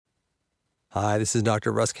Hi, this is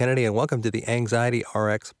Dr. Russ Kennedy, and welcome to the Anxiety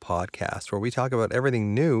RX podcast, where we talk about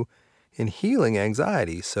everything new in healing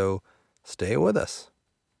anxiety. So stay with us.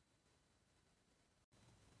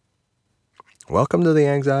 Welcome to the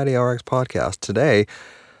Anxiety RX podcast. Today,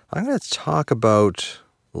 I'm going to talk about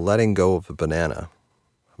letting go of the banana,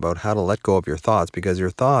 about how to let go of your thoughts, because your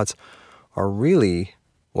thoughts are really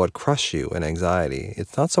what crush you in anxiety.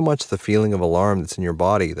 It's not so much the feeling of alarm that's in your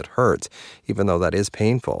body that hurts, even though that is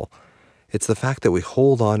painful. It's the fact that we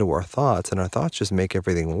hold on to our thoughts, and our thoughts just make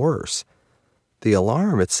everything worse. The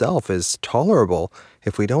alarm itself is tolerable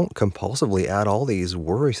if we don't compulsively add all these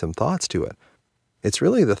worrisome thoughts to it. It's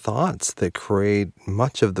really the thoughts that create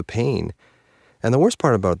much of the pain. And the worst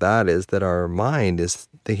part about that is that our mind is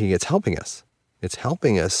thinking it's helping us. It's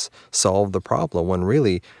helping us solve the problem when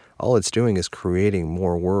really all it's doing is creating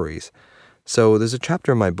more worries. So there's a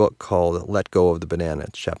chapter in my book called Let Go of the Banana.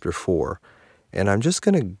 It's chapter 4. And I'm just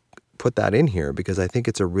going to put that in here because I think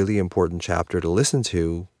it's a really important chapter to listen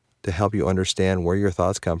to help you understand where your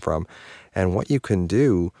thoughts come from and what you can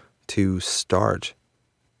do to start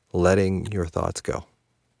letting your thoughts go.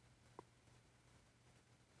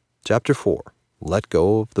 Chapter 4, Let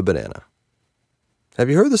Go of the Banana. Have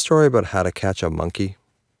you heard the story about how to catch a monkey?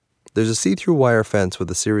 There's a see-through wire fence with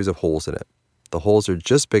a series of holes in it. The holes are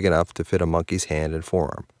just big enough to fit a monkey's hand and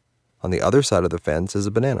forearm. On the other side of the fence is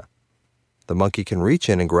a banana. The monkey can reach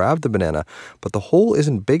in and grab the banana, but the hole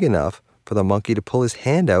isn't big enough for the monkey to pull his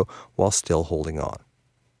hand out while still holding on.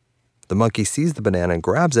 The monkey sees the banana and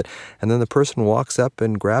grabs it, and then the person walks up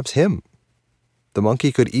and grabs him. The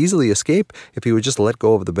monkey could easily escape if he would just let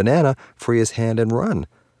go of the banana, free his hand, and run.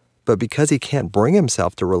 But because he can't bring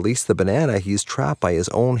himself to release the banana, he's trapped by his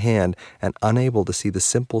own hand and unable to see the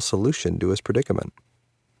simple solution to his predicament.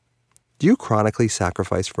 Do you chronically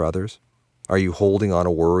sacrifice for others? Are you holding on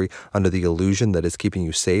to worry under the illusion that it's keeping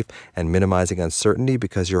you safe and minimizing uncertainty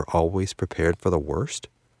because you're always prepared for the worst?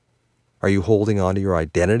 Are you holding on to your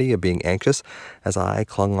identity of being anxious as I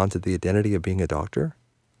clung on to the identity of being a doctor?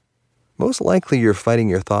 Most likely you're fighting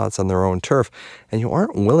your thoughts on their own turf and you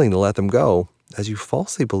aren't willing to let them go as you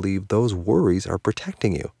falsely believe those worries are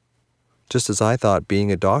protecting you. Just as I thought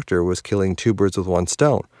being a doctor was killing two birds with one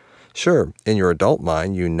stone. Sure, in your adult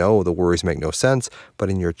mind, you know the worries make no sense, but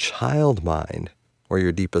in your child mind, where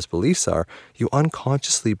your deepest beliefs are, you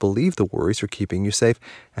unconsciously believe the worries are keeping you safe,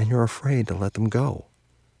 and you're afraid to let them go.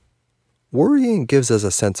 Worrying gives us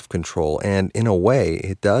a sense of control, and in a way,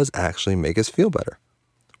 it does actually make us feel better.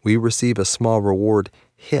 We receive a small reward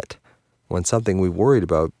hit when something we worried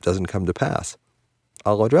about doesn't come to pass.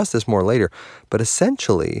 I'll address this more later, but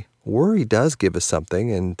essentially, worry does give us something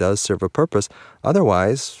and does serve a purpose.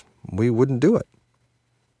 Otherwise, we wouldn't do it.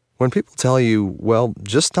 When people tell you, well,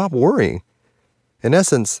 just stop worrying, in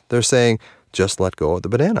essence, they're saying, just let go of the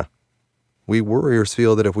banana. We worriers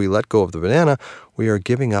feel that if we let go of the banana, we are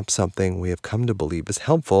giving up something we have come to believe is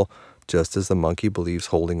helpful, just as the monkey believes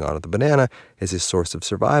holding on to the banana is his source of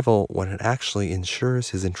survival when it actually ensures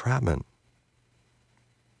his entrapment.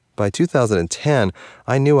 By 2010,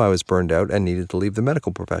 I knew I was burned out and needed to leave the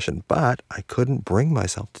medical profession, but I couldn't bring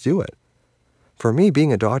myself to do it. For me,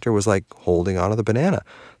 being a doctor was like holding onto the banana.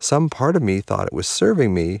 Some part of me thought it was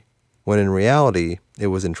serving me, when in reality, it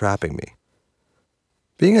was entrapping me.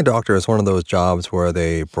 Being a doctor is one of those jobs where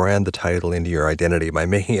they brand the title into your identity by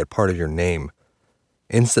making it part of your name.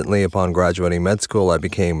 Instantly upon graduating med school, I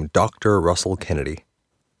became Dr. Russell Kennedy.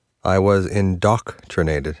 I was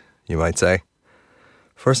indoctrinated, you might say.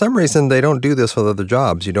 For some reason, they don't do this with other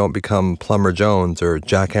jobs. You don't become Plumber Jones or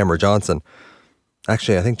Jackhammer Johnson.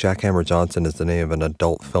 Actually, I think Jackhammer Johnson is the name of an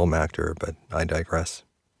adult film actor, but I digress.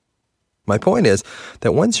 My point is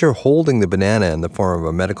that once you're holding the banana in the form of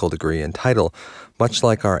a medical degree and title, much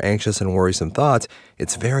like our anxious and worrisome thoughts,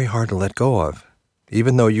 it's very hard to let go of,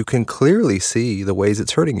 even though you can clearly see the ways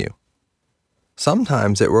it's hurting you.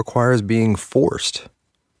 Sometimes it requires being forced.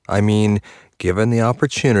 I mean, given the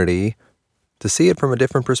opportunity to see it from a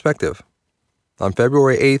different perspective. On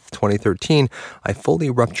February 8th, 2013, I fully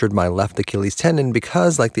ruptured my left Achilles tendon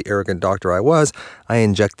because, like the arrogant doctor I was, I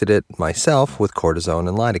injected it myself with cortisone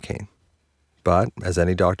and lidocaine. But, as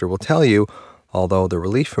any doctor will tell you, although the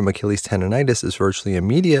relief from Achilles tendonitis is virtually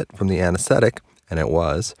immediate from the anesthetic, and it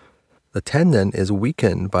was, the tendon is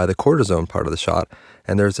weakened by the cortisone part of the shot,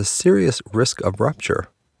 and there's a serious risk of rupture,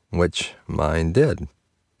 which mine did.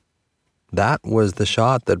 That was the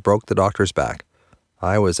shot that broke the doctor's back.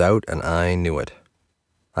 I was out and I knew it.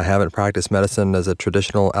 I haven't practiced medicine as a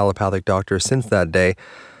traditional allopathic doctor since that day,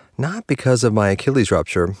 not because of my Achilles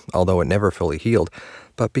rupture, although it never fully healed,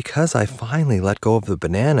 but because I finally let go of the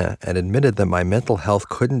banana and admitted that my mental health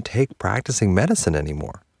couldn't take practicing medicine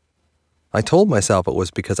anymore. I told myself it was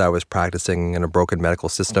because I was practicing in a broken medical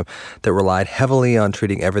system that relied heavily on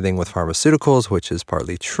treating everything with pharmaceuticals, which is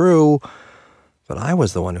partly true, but I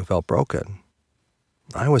was the one who felt broken.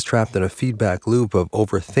 I was trapped in a feedback loop of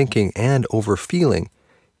overthinking and overfeeling,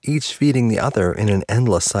 each feeding the other in an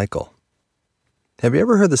endless cycle. Have you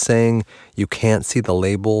ever heard the saying, you can't see the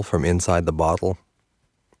label from inside the bottle?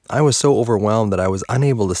 I was so overwhelmed that I was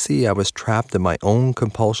unable to see I was trapped in my own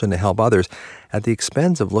compulsion to help others at the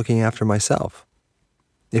expense of looking after myself.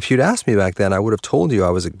 If you'd asked me back then, I would have told you I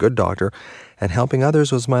was a good doctor and helping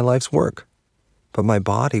others was my life's work. But my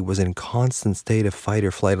body was in constant state of fight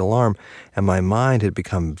or flight alarm, and my mind had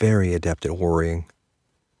become very adept at worrying.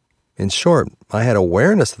 In short, I had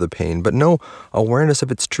awareness of the pain, but no awareness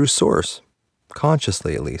of its true source,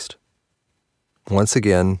 consciously at least. Once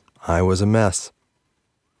again, I was a mess.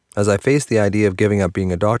 As I faced the idea of giving up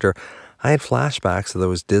being a doctor, I had flashbacks of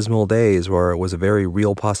those dismal days where it was a very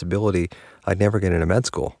real possibility I'd never get into med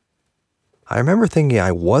school. I remember thinking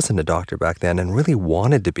I wasn't a doctor back then and really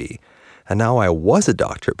wanted to be, and now I was a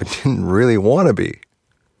doctor but didn't really want to be.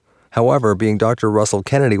 However, being Dr. Russell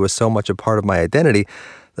Kennedy was so much a part of my identity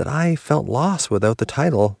that I felt lost without the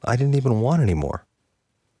title I didn't even want anymore.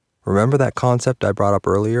 Remember that concept I brought up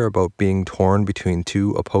earlier about being torn between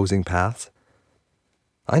two opposing paths?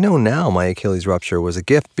 I know now my Achilles rupture was a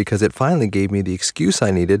gift because it finally gave me the excuse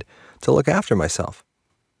I needed to look after myself.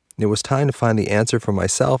 It was time to find the answer for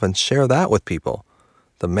myself and share that with people.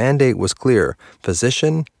 The mandate was clear: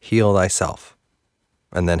 physician, heal thyself.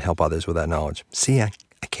 And then help others with that knowledge. See, I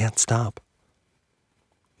can't stop.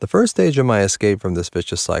 The first stage of my escape from this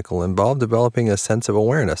vicious cycle involved developing a sense of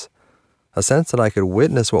awareness, a sense that I could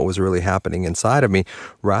witness what was really happening inside of me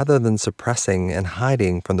rather than suppressing and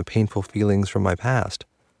hiding from the painful feelings from my past.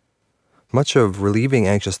 Much of relieving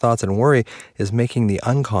anxious thoughts and worry is making the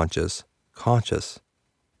unconscious conscious.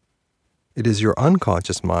 It is your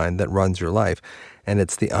unconscious mind that runs your life, and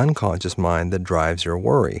it's the unconscious mind that drives your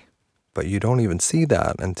worry. But you don't even see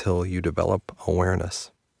that until you develop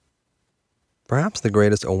awareness. Perhaps the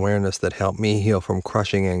greatest awareness that helped me heal from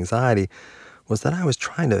crushing anxiety was that I was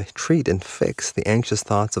trying to treat and fix the anxious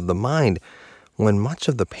thoughts of the mind when much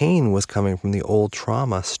of the pain was coming from the old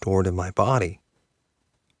trauma stored in my body.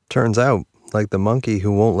 Turns out, like the monkey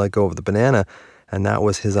who won't let go of the banana, and that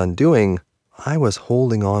was his undoing, I was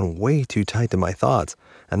holding on way too tight to my thoughts,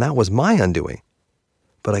 and that was my undoing.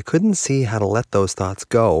 But I couldn't see how to let those thoughts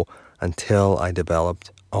go until I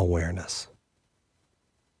developed awareness.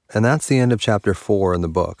 And that's the end of chapter 4 in the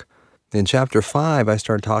book. In chapter 5, I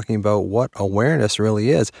started talking about what awareness really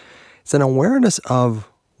is. It's an awareness of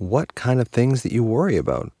what kind of things that you worry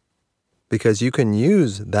about. Because you can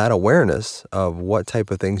use that awareness of what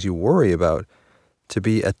type of things you worry about to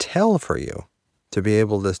be a tell for you, to be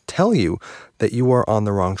able to tell you that you are on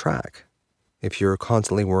the wrong track. If you're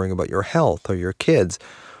constantly worrying about your health or your kids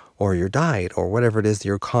or your diet or whatever it is that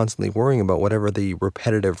you're constantly worrying about, whatever the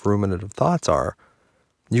repetitive ruminative thoughts are,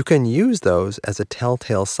 you can use those as a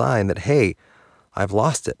telltale sign that, hey, I've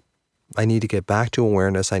lost it. I need to get back to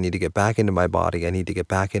awareness. I need to get back into my body. I need to get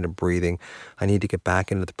back into breathing. I need to get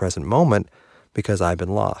back into the present moment because I've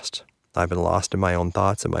been lost. I've been lost in my own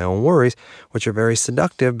thoughts and my own worries, which are very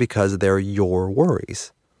seductive because they're your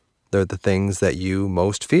worries. They're the things that you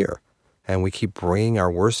most fear. And we keep bringing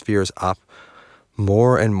our worst fears up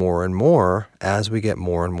more and more and more as we get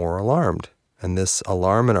more and more alarmed. And this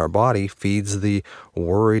alarm in our body feeds the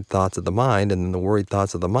worried thoughts of the mind, and then the worried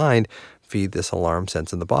thoughts of the mind feed this alarm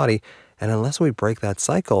sense in the body. And unless we break that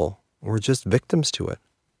cycle, we're just victims to it.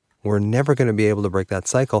 We're never going to be able to break that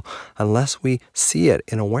cycle unless we see it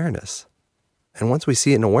in awareness. And once we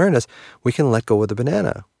see it in awareness, we can let go of the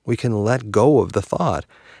banana. We can let go of the thought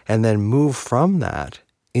and then move from that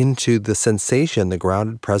into the sensation, the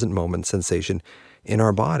grounded present moment sensation in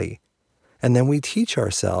our body. And then we teach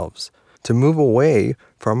ourselves to move away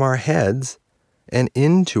from our heads and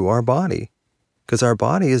into our body. Because our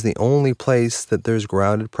body is the only place that there's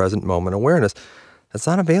grounded present moment awareness that's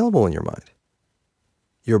not available in your mind.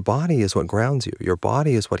 Your body is what grounds you. Your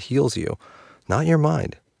body is what heals you, not your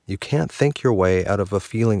mind. You can't think your way out of a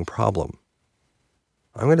feeling problem.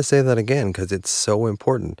 I'm going to say that again because it's so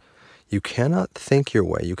important. You cannot think your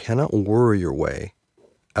way. You cannot worry your way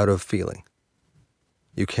out of feeling.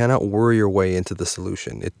 You cannot worry your way into the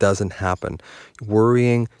solution. It doesn't happen.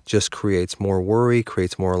 Worrying just creates more worry,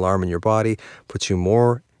 creates more alarm in your body, puts you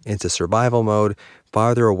more into survival mode,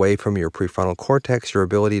 farther away from your prefrontal cortex, your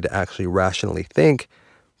ability to actually rationally think,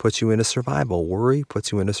 puts you into survival. Worry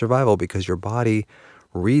puts you into survival because your body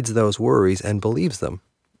reads those worries and believes them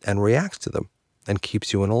and reacts to them and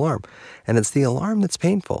keeps you in alarm. And it's the alarm that's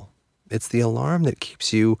painful. It's the alarm that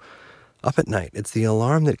keeps you up at night. It's the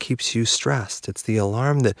alarm that keeps you stressed. It's the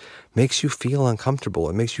alarm that makes you feel uncomfortable.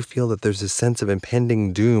 It makes you feel that there's a sense of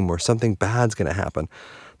impending doom or something bad's going to happen.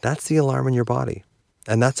 That's the alarm in your body.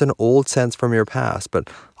 And that's an old sense from your past, but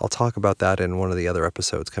I'll talk about that in one of the other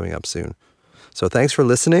episodes coming up soon. So thanks for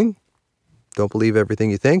listening. Don't believe everything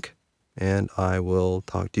you think, and I will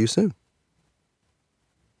talk to you soon.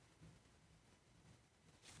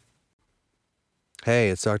 Hey,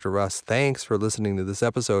 it's Dr. Russ. Thanks for listening to this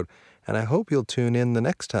episode, and I hope you'll tune in the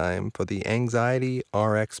next time for the Anxiety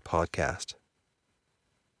RX podcast.